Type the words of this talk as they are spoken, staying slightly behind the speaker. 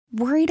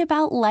Worried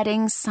about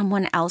letting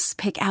someone else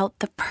pick out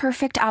the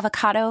perfect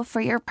avocado for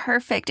your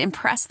perfect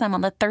impress them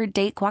on the third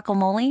date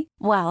guacamole?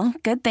 Well,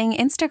 good thing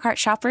Instacart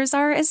shoppers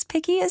are as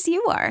picky as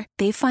you are.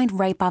 They find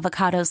ripe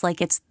avocados like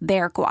it's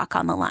their guac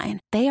on the line.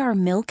 They are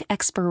milk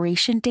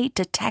expiration date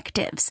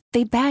detectives.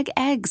 They bag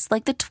eggs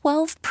like the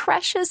 12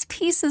 precious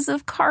pieces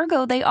of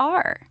cargo they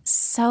are.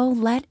 So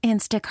let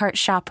Instacart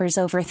shoppers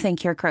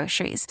overthink your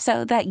groceries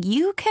so that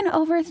you can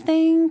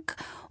overthink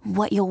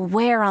what you'll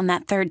wear on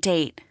that third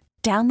date.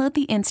 Download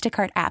the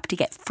Instacart app to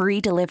get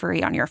free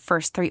delivery on your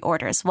first 3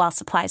 orders while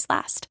supplies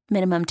last.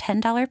 Minimum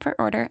 $10 per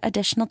order.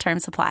 Additional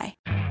terms apply.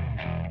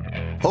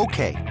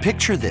 Okay,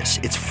 picture this.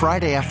 It's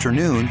Friday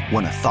afternoon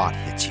when a thought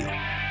hits you.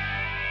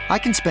 I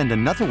can spend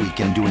another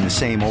weekend doing the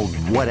same old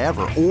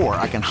whatever, or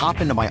I can hop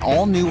into my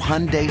all-new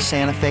Hyundai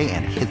Santa Fe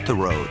and hit the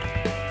road.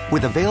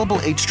 With available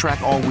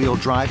H-Track all-wheel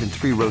drive and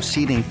 3-row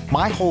seating,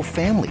 my whole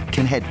family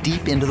can head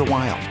deep into the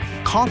wild.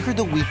 Conquer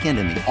the weekend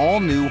in the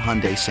all-new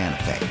Hyundai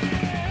Santa Fe.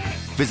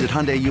 Visit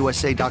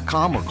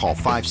HyundaiUSA.com or call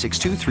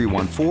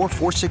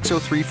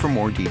 562-314-4603 for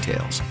more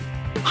details.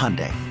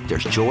 Hyundai,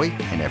 there's joy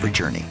in every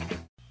journey.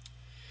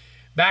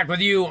 Back with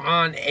you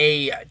on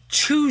a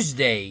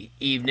Tuesday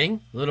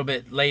evening, a little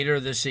bit later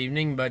this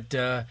evening, but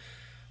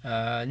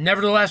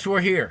nevertheless,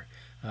 we're here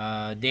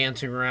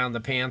dancing around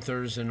the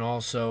Panthers and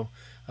also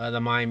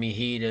the Miami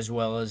Heat as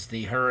well as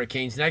the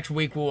Hurricanes. Next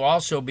week, we'll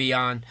also be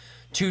on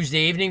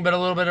Tuesday evening, but a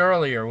little bit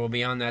earlier. We'll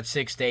be on that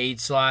 6 to 8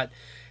 slot.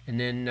 And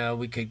then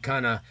we could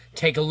kind of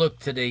take a look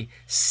to the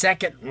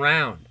second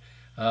round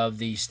of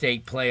the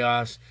state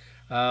playoffs.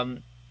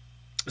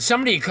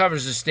 Somebody who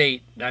covers the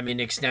state,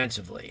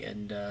 extensively.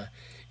 And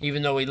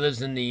even though he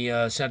lives in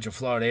the Central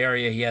Florida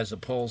area, he has a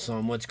pulse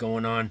on what's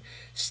going on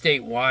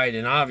statewide.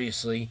 And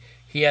obviously,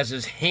 he has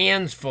his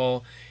hands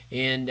full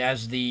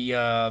as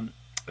the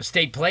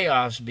state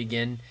playoffs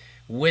begin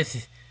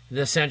with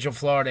the Central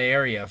Florida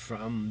area.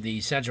 From the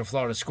Central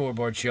Florida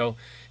Scoreboard Show,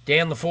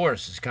 Dan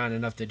LaForest is kind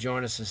enough to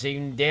join us this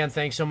evening. Dan,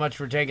 thanks so much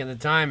for taking the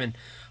time. And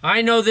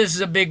I know this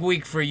is a big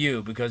week for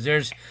you because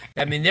there's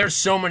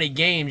so many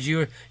games.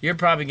 You're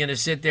probably going to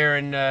sit there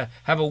and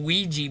have a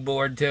Ouija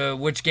board to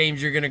which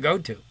games you're going to go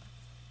to.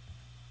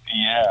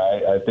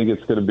 Yeah, I think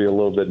it's going to be a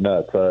little bit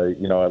nuts. I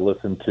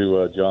listened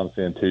to John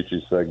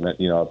Santucci's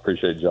segment. I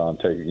appreciate John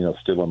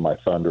stealing my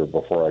thunder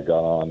before I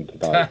got on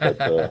tonight.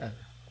 But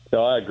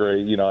no, I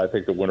agree. I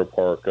think the Winter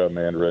Park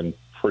Mandarin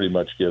pretty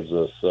much gives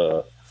us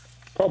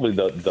probably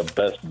the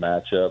best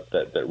matchup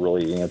that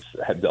really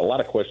had a lot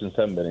of questions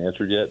haven't been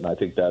answered yet, and I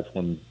think that's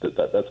when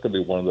that's going to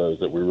be one of those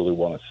that we really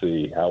want to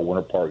see how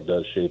Winter Park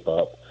does shape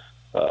up.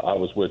 I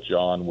was with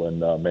John when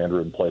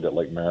Mandarin played at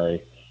Lake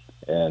Mary,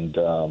 and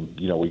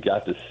we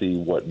got to see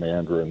what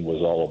Mandarin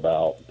was all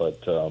about.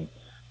 But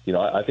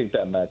I think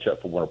that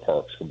matchup for Winter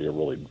Park is going to be a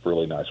really,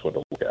 really nice one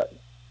to look at.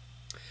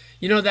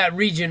 That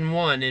Region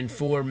 1 in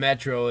 4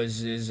 Metro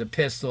is a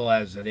pistol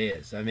as it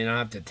is. I don't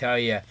have to tell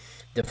you,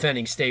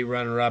 defending state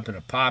runner-up in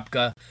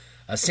Apopka,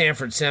 a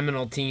Sanford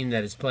Seminole team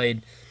that has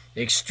played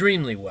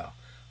extremely well.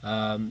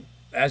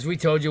 As we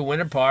told you,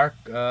 Winter Park,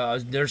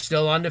 they're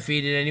still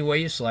undefeated any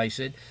way you slice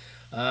it.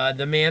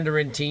 The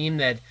Mandarin team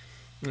that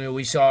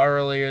we saw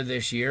earlier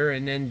this year,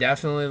 and then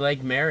definitely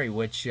Lake Mary,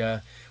 which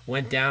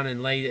went down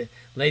and laid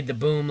the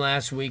boom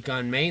last week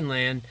on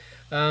mainland.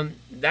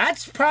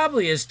 That's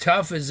probably as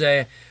tough as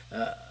a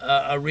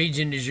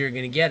region as you're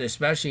going to get,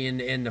 especially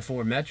in the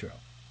 4 Metro.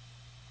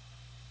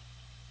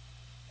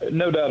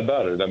 No doubt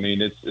about it.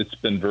 It's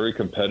been very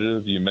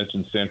competitive. You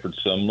mentioned Sanford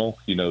Seminole.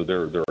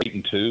 They're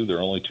 8-2. Their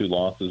only 2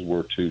 losses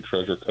were to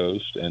Treasure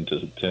Coast and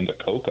to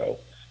Cocoa.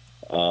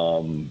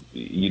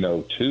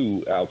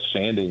 2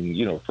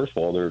 outstanding. First of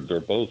all, they're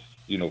both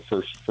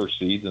first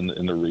seeds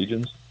in the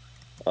regions.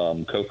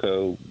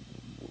 Cocoa.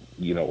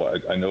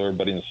 I know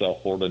everybody in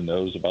South Florida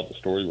knows about the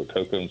story with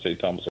Cocoa and St.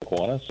 Thomas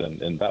Aquinas,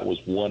 and that was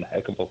one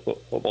heck of a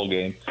football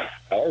game.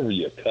 However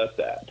you cut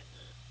that.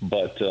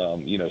 But,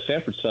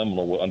 Sanford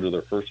Seminole, under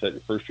their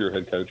first-year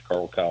head coach,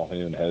 Carl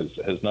Calhoun,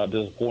 has not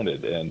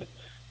disappointed. And,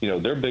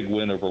 their big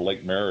win over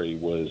Lake Mary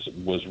was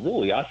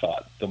really, I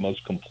thought, the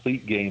most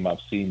complete game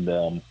I've seen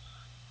them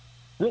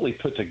really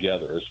put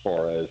together as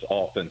far as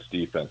offense,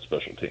 defense,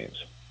 special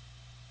teams.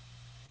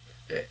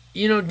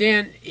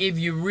 Dan, if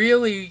you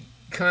really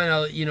kind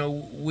of,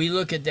 we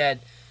look at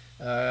that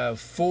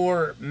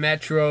 4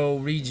 Metro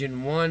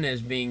Region 1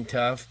 as being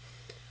tough.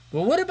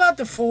 Well, what about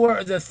the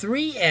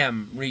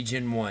 3M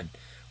Region 1,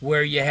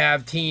 where you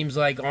have teams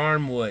like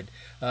Armwood,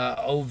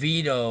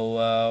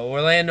 Oviedo,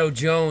 Orlando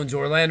Jones,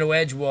 Orlando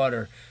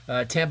Edgewater,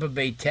 Tampa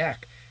Bay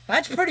Tech?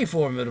 That's pretty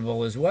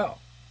formidable as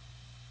well.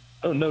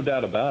 Oh, no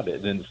doubt about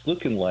it. And it's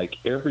looking like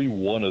every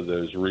one of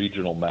those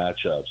regional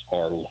matchups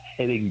are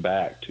heading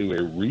back to a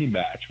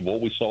rematch of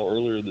what we saw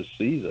earlier this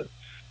season.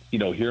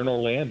 Here in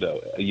Orlando,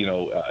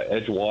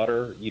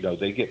 Edgewater,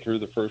 they get through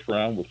the first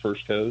round with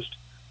First Coast.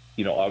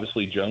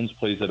 Obviously Jones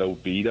plays at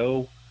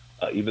Oviedo,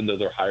 even though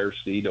they're higher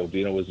seed.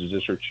 Oviedo was the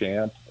district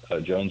champ.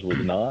 Jones was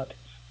not.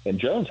 And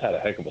Jones had a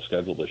heck of a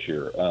schedule this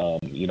year. I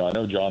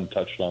know John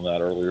touched on that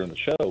earlier in the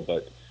show,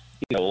 but,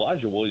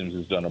 Elijah Williams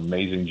has done an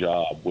amazing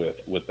job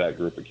with that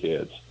group of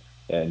kids.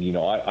 And,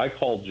 I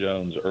called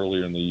Jones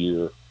earlier in the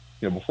year,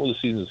 before the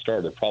season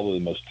started, probably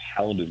the most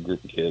talented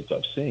group of kids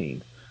I've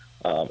seen.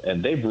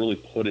 And they've really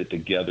put it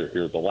together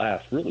here the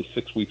last really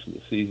 6 weeks of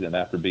the season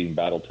after being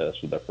battle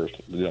tested with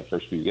that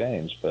first few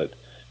games. But,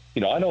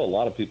 I know a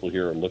lot of people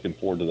here are looking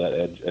forward to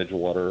that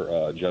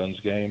Edgewater Jones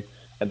game.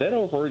 And then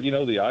over,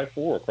 the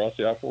I-4, across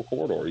the I-4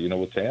 corridor,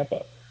 with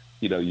Tampa.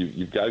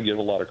 You've got to give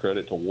a lot of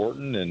credit to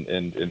Wharton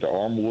and to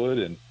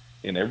Armwood,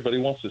 and everybody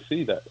wants to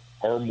see that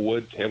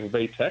Armwood-Tampa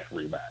Bay Tech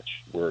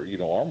rematch where,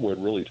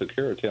 Armwood really took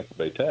care of Tampa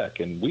Bay Tech,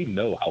 and we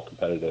know how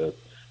competitive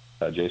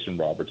Jason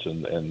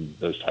Robertson and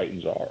those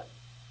Titans are.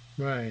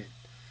 Right.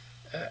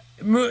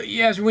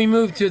 As we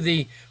move to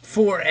the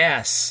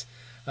 4S,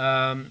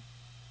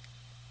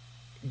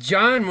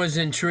 John was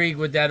intrigued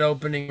with that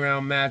opening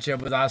round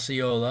matchup with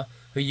Osceola,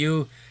 who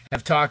you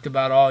have talked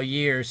about all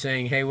year,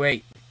 saying, hey,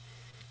 wait,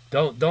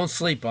 don't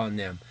sleep on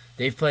them.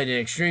 They've played an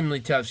extremely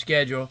tough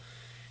schedule.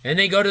 And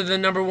they go to the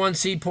number 1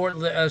 seed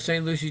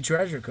St. Lucie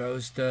Treasure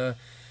Coast, a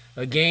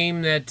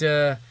game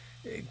that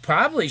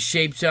probably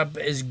shapes up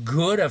as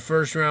good a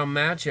first-round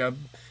matchup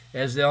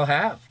as they'll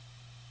have.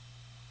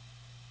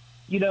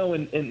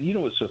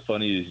 And what's so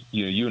funny is,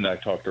 you and I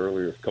talked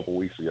earlier a couple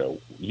weeks ago.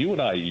 You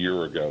and I a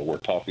year ago were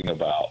talking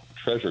about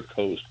Treasure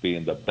Coast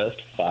being the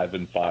best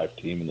 5-5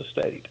 team in the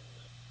state.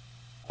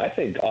 I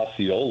think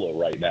Osceola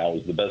right now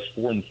is the best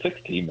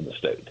 4-6 team in the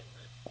state.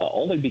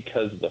 Only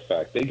because of the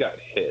fact they got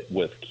hit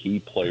with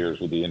key players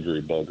with the injury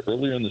bug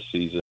earlier in the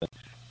season.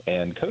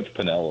 And Coach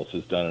Pinellas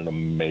has done an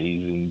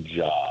amazing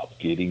job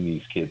getting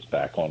these kids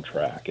back on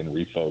track and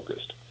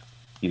refocused.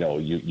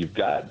 You've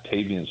got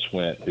Tavian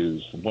Swint,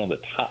 who's one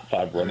of the top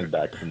 5 running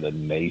backs in the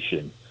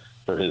nation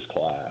for his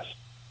class.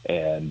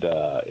 And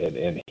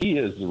he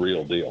is the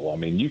real deal. I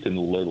mean, you can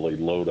literally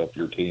load up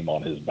your team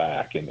on his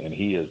back, and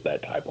he is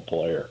that type of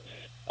player.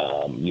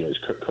 He's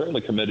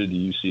currently committed to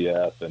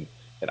UCF, and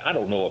I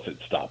don't know if it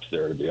stops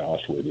there, to be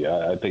honest with you.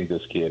 I think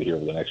this kid here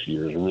over the next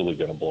year is really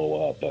going to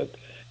blow up. But,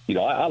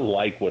 I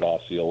like what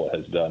Osceola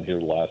has done here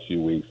the last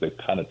few weeks. They've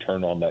kind of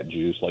turned on that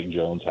juice like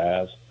Jones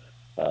has.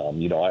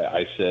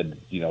 I said,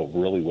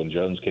 really when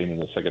Jones came in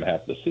the second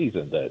half of the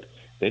season that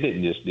they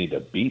didn't just need to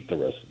beat the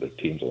rest of the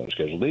teams on their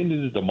schedule. They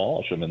needed to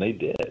demolish them, and they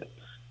did.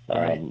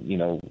 Right.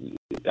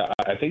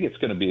 I think it's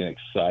going to be an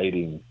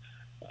exciting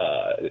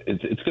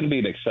it's going to be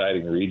an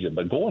exciting region.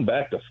 But going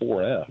back to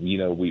 4M,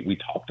 we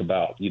talked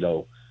about,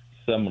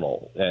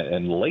 Seminole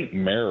and Lake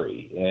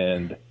Mary.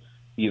 And,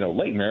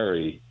 Lake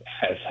Mary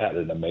has had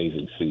an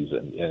amazing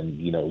season. And,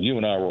 you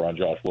and I were on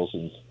Josh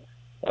Wilson's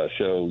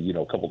show,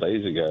 a couple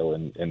days ago.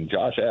 And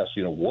Josh asked,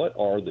 what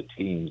are the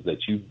teams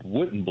that you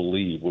wouldn't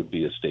believe would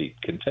be a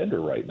state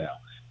contender right now?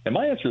 And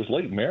my answer is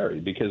Lake Mary,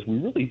 because we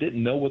really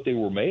didn't know what they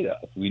were made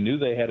of. We knew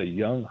they had a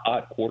young,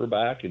 hot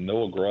quarterback in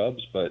Noah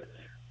Grubbs, but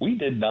we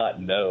did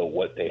not know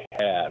what they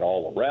had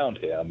all around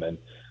him. And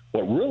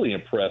what really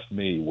impressed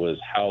me was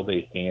how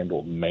they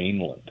handled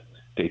Mainland,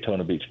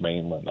 Daytona Beach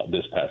Mainland,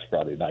 this past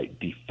Friday night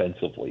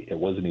defensively. It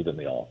wasn't even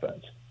the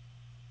offense.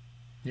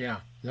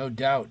 Yeah, no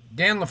doubt.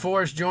 Dan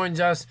LaForest joins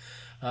us.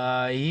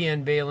 He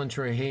and Balin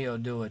Trujillo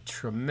do a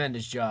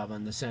tremendous job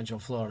on the Central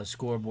Florida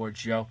Scoreboard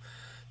show.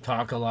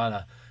 Talk a lot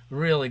of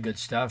really good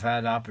stuff.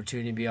 Had an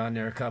opportunity to be on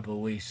there a couple of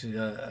weeks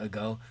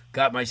ago.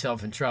 Got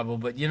myself in trouble,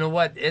 but you know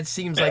what? It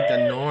seems like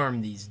the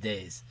norm these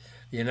days.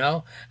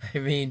 I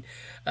mean,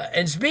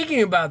 and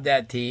speaking about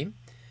that team,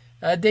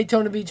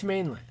 Daytona Beach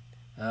Mainland,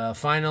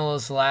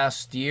 finalists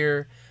last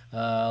year,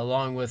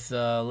 along with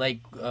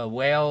Lake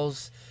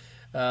Wales.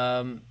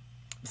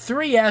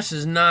 3S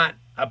is not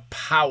a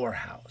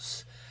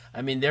powerhouse.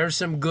 I mean, there's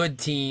some good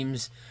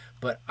teams,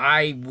 but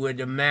I would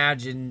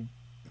imagine,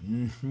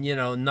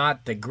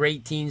 not the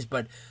great teams,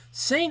 but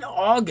St.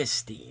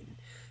 Augustine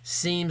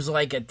seems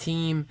like a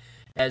team,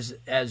 as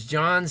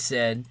John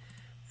said,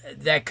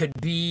 that could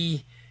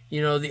be,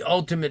 the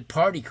ultimate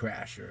party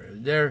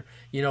crasher. They're,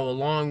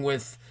 along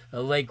with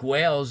Lake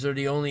Wales, they're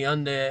the only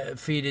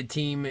undefeated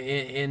team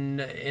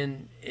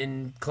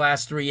in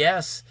Class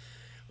 3S.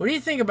 What do you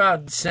think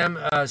about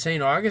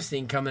St.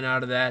 Augustine coming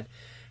out of that,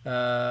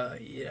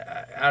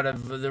 out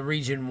of the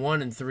Region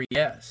 1 and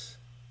 3S?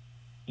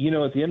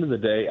 At the end of the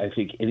day, I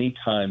think any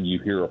time you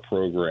hear a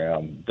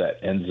program that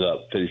ends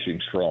up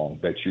finishing strong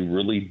that you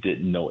really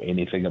didn't know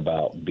anything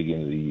about at the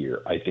beginning of the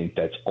year, I think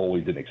that's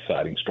always an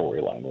exciting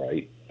storyline,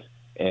 right?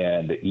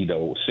 And,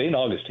 St.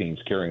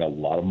 Augustine's carrying a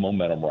lot of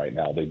momentum right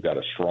now. They've got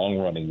a strong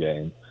running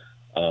game.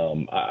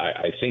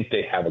 I think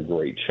they have a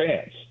great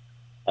chance.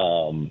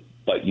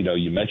 But,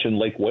 you mentioned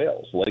Lake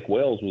Wales. Lake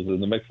Wales was in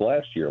the mix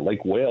last year.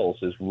 Lake Wales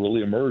has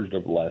really emerged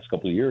over the last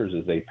couple of years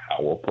as a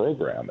power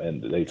program,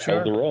 and they've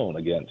held their own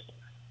against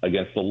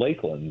the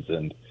Lakelands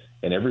and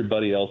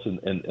everybody else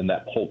in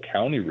that whole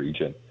county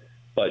region.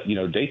 But,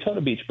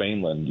 Daytona Beach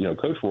Mainland,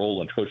 Coach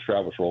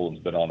Travis Rowland's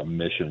been on a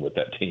mission with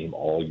that team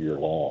all year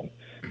long.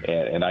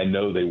 And I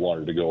know they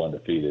wanted to go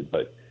undefeated.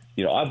 But,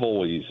 I've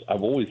always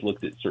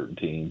looked at certain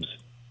teams,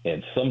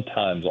 and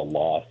sometimes a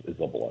loss is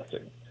a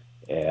blessing.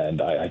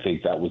 And I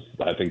think that was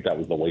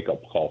the wake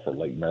up call for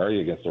Lake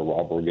Mary against the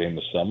rivalry game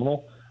of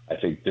Seminole. I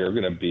think they're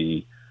going to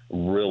be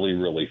really,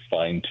 really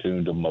fine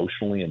tuned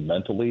emotionally and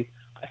mentally.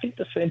 I think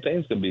the same thing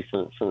is going to be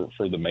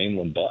for the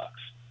Mainland Bucks.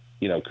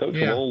 Coach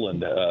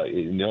Rowland,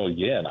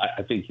 again,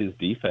 I think his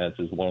defense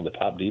is one of the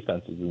top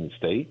defenses in the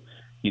state.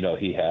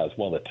 He has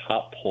one of the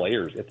top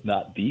players, if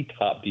not the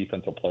top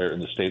defensive player in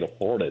the state of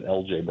Florida, and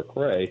L.J.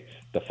 McCray,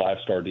 the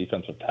 5-star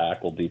defensive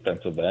tackle,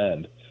 defensive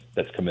end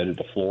that's committed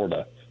to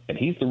Florida. And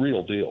he's the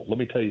real deal. Let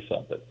me tell you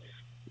something.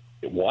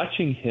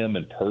 Watching him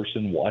in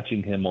person,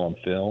 watching him on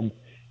film,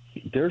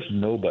 there's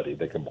nobody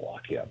that can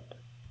block him.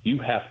 You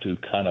have to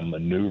kind of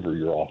maneuver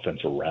your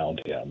offense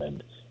around him,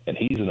 and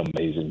he's an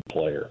amazing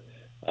player.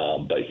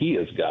 But he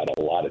has got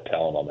a lot of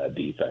talent on that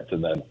defense.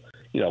 And then,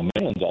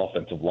 Mainland's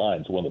offensive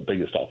line is one of the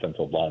biggest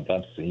offensive lines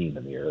I've seen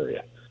in the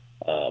area.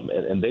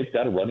 And they've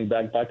got a running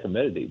back by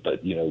committee.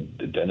 But,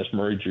 Dennis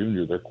Murray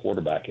Jr., their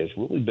quarterback, has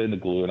really been the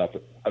glue. And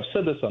I've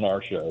said this on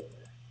our show.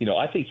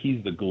 I think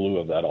he's the glue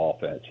of that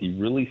offense. He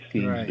really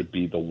seems to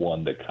be the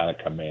one that kind of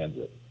commands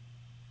it.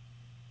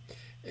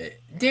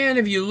 Dan,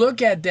 if you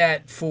look at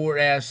that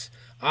 4S,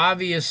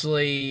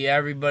 obviously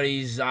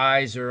everybody's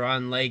eyes are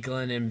on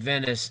Lakeland and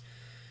Venice.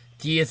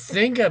 Do you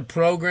think a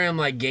program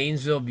like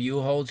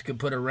Gainesville-Buchholz could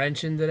put a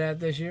wrench into that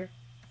this year?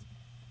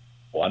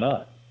 Why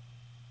not?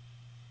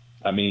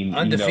 I mean,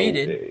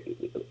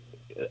 undefeated.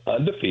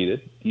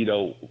 Undefeated.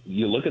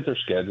 You look at their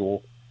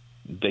schedule.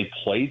 They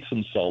played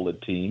some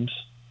solid teams.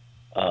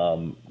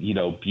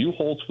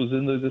 Buchholz was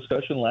in the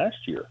discussion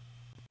last year.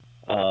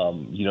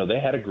 They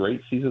had a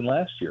great season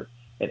last year.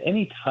 And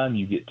any time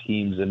you get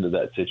teams into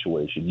that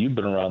situation, you've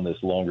been around this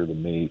longer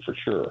than me for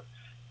sure,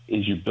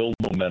 is you build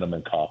momentum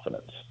and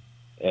confidence.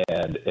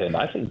 And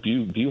I think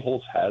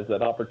Buchholz has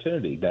that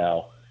opportunity.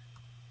 Now,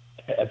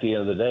 at the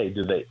end of the day,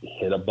 do they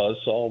hit a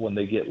buzzsaw when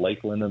they get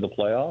Lakeland in the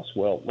playoffs?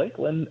 Well,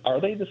 Lakeland,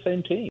 are they the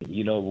same team?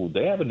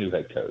 They have a new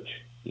head coach.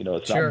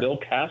 It's not Bill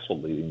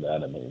Castle leading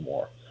that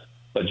anymore.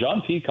 But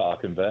John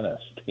Peacock and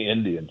Venice, the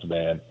Indians,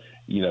 man,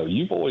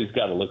 you've always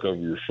got to look over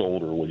your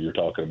shoulder when you're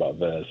talking about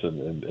Venice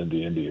and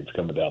the Indians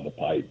coming down the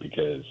pipe,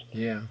 because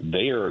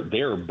they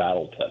are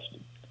battle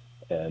tested.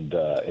 And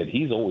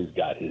he's always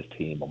got his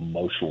team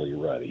emotionally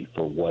ready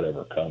for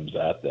whatever comes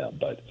at them.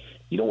 But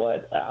you know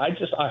what?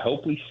 I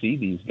hope we see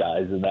these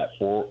guys in that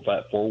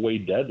four-way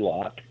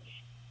deadlock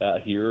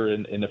here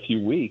in a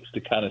few weeks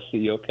to kind of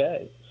see,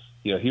 okay,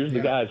 here's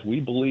the guys we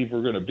believe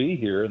are going to be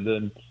here, and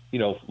then,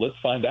 let's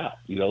find out.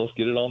 Let's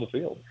get it on the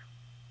field.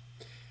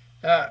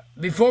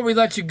 Before we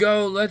let you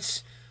go,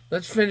 let's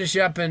finish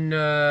up in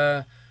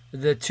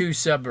the 2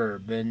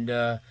 suburb.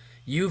 And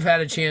you've had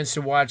a chance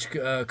to watch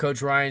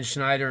Coach Ryan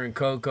Schneider and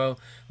Coco.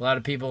 A lot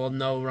of people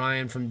know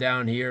Ryan from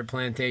down here,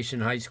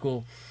 Plantation High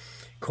School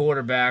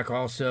quarterback,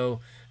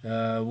 also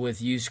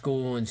with U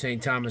School in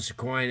St. Thomas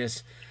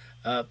Aquinas.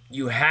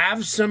 You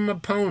have some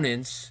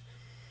opponents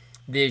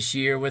this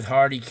year with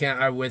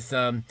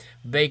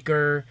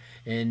Baker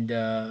and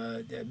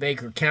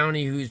Baker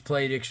County, who's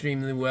played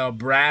extremely well.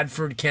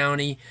 Bradford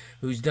County,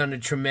 who's done a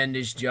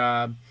tremendous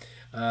job.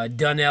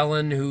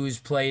 Dunellen, who's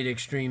played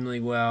extremely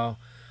well.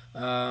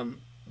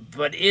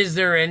 But is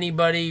there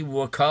anybody,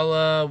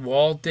 Wakulla,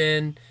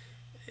 Walton?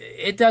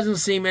 It doesn't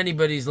seem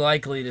anybody's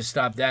likely to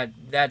stop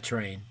that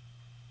train.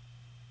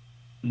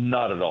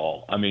 Not at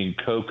all. I mean,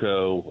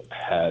 Coco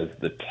has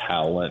the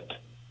talent.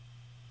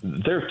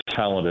 They're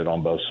talented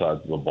on both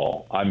sides of the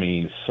ball. I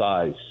mean,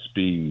 size,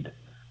 speed,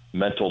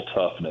 mental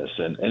toughness,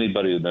 and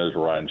anybody that knows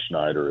Ryan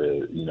Schneider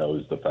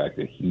is the fact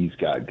that he's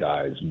got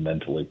guys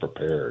mentally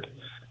prepared.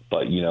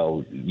 But,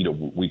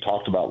 we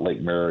talked about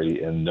Lake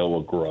Mary and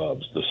Noah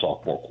Grubbs, the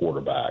sophomore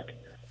quarterback.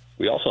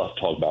 We also have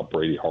to talk about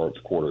Brady Hart's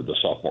the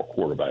sophomore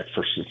quarterback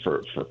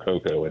for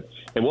Coco.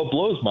 And what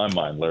blows my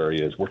mind, Larry,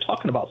 is we're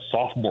talking about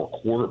sophomore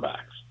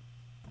quarterbacks.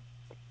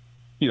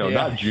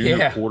 Not junior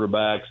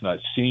quarterbacks, not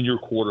senior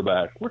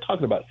quarterbacks. We're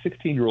talking about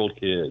 16-year-old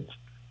kids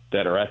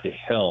that are at the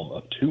helm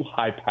of 2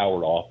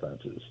 high-powered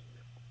offenses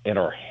and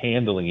are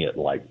handling it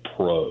like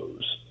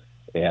pros.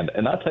 And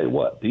I'll tell you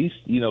what, these,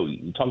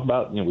 you talk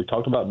about, we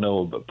talked about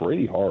Noah, but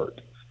Brady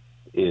Hart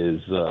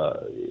is,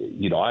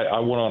 I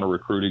went on a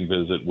recruiting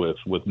visit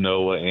with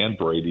Noah and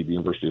Brady, the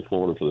University of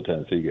Florida, for the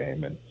Tennessee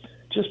game. And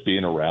just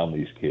being around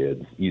these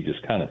kids, you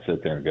just kind of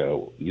sit there and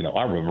go,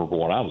 I remember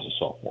when I was a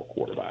sophomore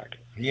quarterback.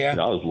 Yeah.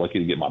 I was lucky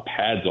to get my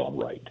pads on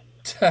right,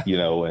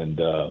 and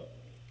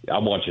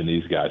I'm watching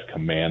these guys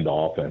command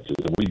offenses.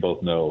 And we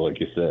both know, like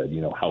you said,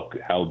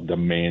 how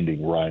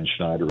demanding Ryan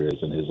Schneider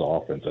is in his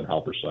offense and how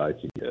precise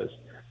he is.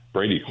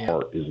 Brady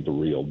Hart is the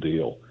real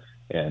deal.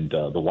 And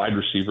the wide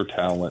receiver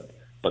talent,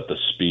 but the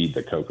speed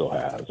that Coco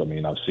has. I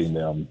mean, I've seen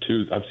them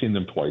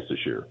twice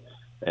this year,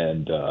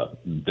 and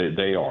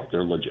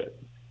they're legit.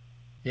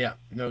 Yeah,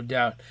 no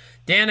doubt.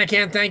 Dan, I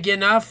can't thank you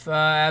enough.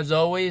 As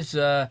always,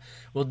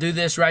 we'll do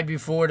this right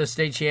before the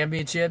state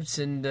championships,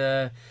 and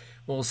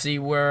we'll see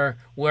where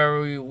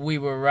we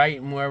were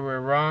right and where we're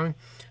wrong.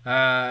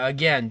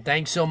 Again,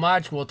 thanks so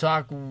much. We'll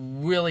talk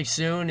really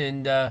soon,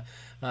 and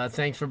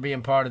thanks for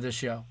being part of the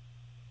show.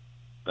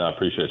 I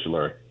appreciate you,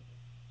 Larry.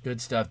 Good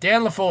stuff.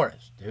 Dan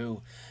LaForest,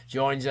 who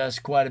joins us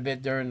quite a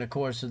bit during the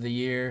course of the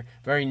year,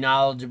 very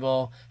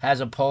knowledgeable, has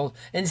a pulse.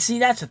 And see,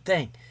 that's the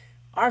thing.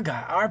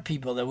 Our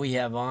people that we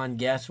have on,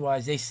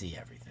 guest-wise, they see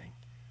everything.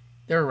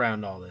 They're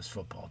around all this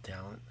football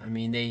talent. I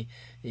mean,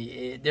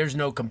 there's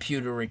no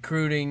computer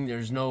recruiting.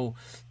 There's no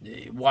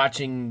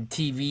watching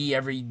TV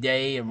every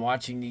day and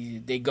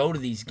watching. They go to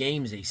these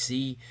games. They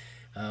see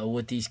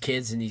what these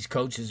kids and these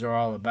coaches are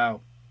all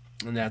about.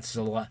 And that's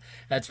a lot.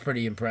 That's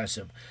pretty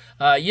impressive.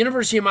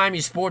 University of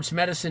Miami Sports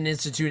Medicine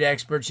Institute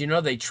experts,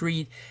 they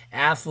treat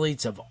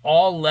athletes of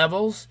all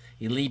levels,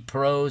 elite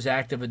pros,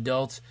 active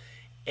adults,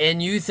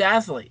 and youth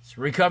athletes.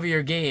 Recover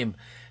your game.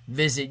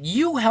 Visit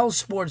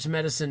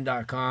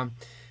uhealthsportsmedicine.com.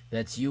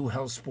 That's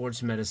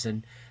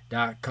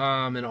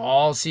uhealthsportsmedicine.com. And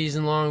all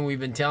season long, we've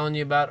been telling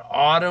you about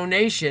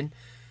AutoNation.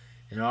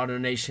 And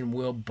AutoNation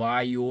will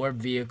buy your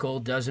vehicle.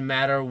 Doesn't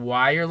matter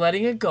why you're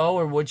letting it go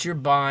or what you're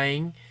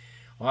buying.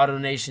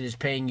 AutoNation is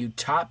paying you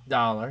top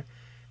dollar,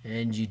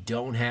 and you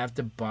don't have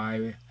to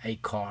buy a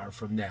car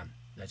from them.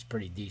 That's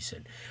pretty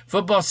decent.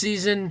 Football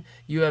season,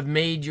 you have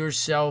made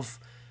yourself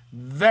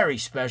very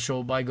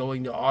special by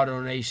going to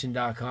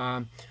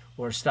AutoNation.com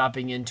or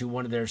stopping into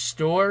one of their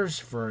stores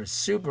for a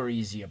super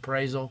easy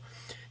appraisal.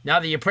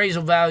 Now, the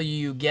appraisal value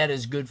you get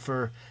is good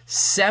for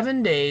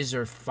 7 days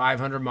or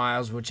 500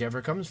 miles,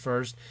 whichever comes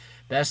first.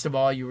 Best of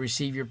all, you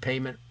receive your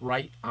payment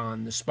right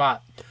on the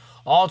spot.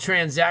 All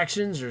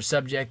transactions are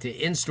subject to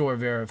in-store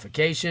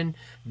verification,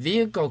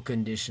 vehicle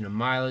condition and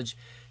mileage.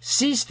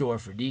 See store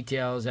for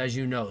details. As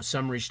you know,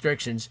 some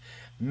restrictions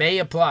may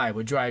apply.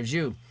 What drives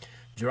you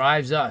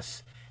drives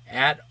us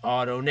at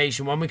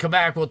AutoNation. When we come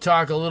back, we'll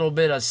talk a little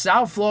bit of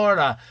South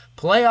Florida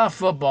playoff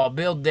football.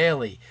 Bill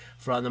Daly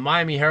from the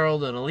Miami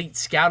Herald and Elite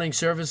Scouting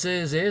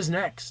Services is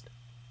next.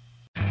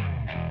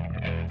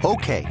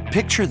 Okay,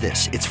 picture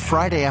this. It's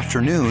Friday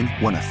afternoon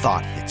when a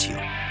thought hits you.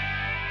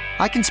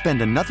 I can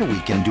spend another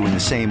weekend doing the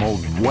same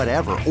old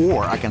whatever,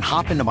 or I can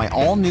hop into my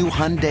all-new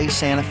Hyundai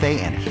Santa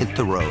Fe and hit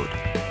the road.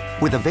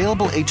 With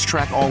available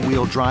H-Track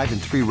all-wheel drive and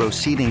 3-row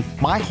seating,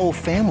 my whole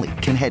family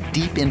can head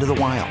deep into the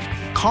wild.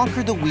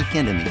 Conquer the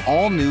weekend in the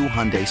all-new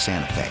Hyundai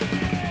Santa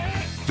Fe.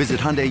 Visit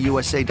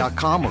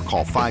HyundaiUSA.com or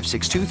call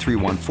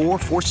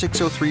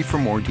 562-314-4603 for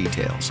more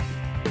details.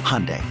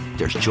 Hyundai,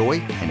 there's joy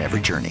in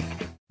every journey.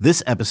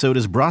 This episode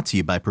is brought to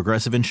you by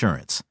Progressive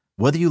Insurance.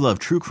 Whether you love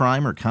true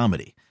crime or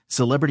comedy,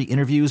 celebrity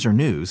interviews or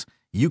news,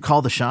 you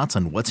call the shots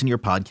on what's in your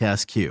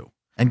podcast queue.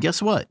 And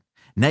guess what?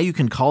 Now you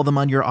can call them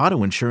on your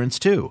auto insurance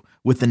too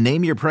with the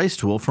Name Your Price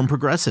tool from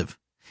Progressive.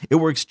 It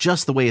works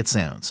just the way it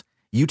sounds.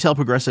 You tell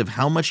Progressive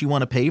how much you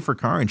want to pay for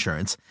car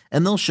insurance,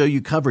 and they'll show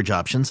you coverage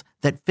options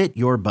that fit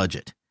your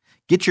budget.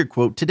 Get your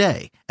quote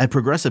today at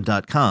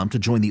Progressive.com to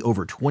join the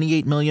over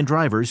 28 million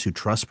drivers who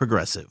trust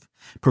Progressive.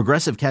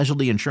 Progressive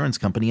Casualty Insurance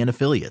Company and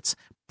Affiliates.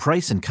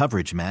 Price and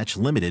coverage match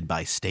limited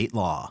by state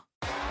law.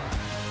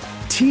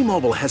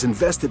 T-Mobile has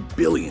invested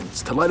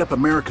billions to light up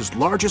America's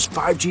largest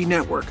 5G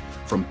network,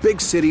 from big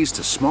cities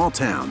to small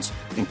towns,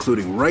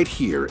 including right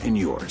here in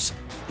yours.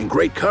 And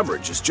great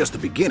coverage is just the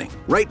beginning.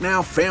 Right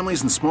now,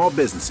 families and small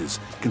businesses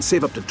can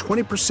save up to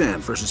 20%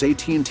 versus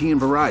AT&T and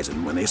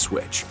Verizon when they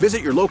switch.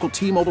 Visit your local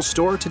T-Mobile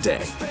store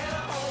today.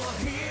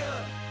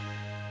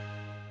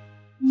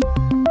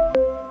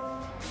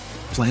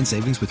 Plan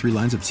savings with 3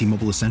 lines of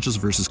T-Mobile Essentials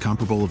versus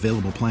comparable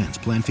available plans.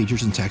 Plan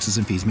features and taxes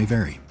and fees may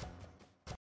vary.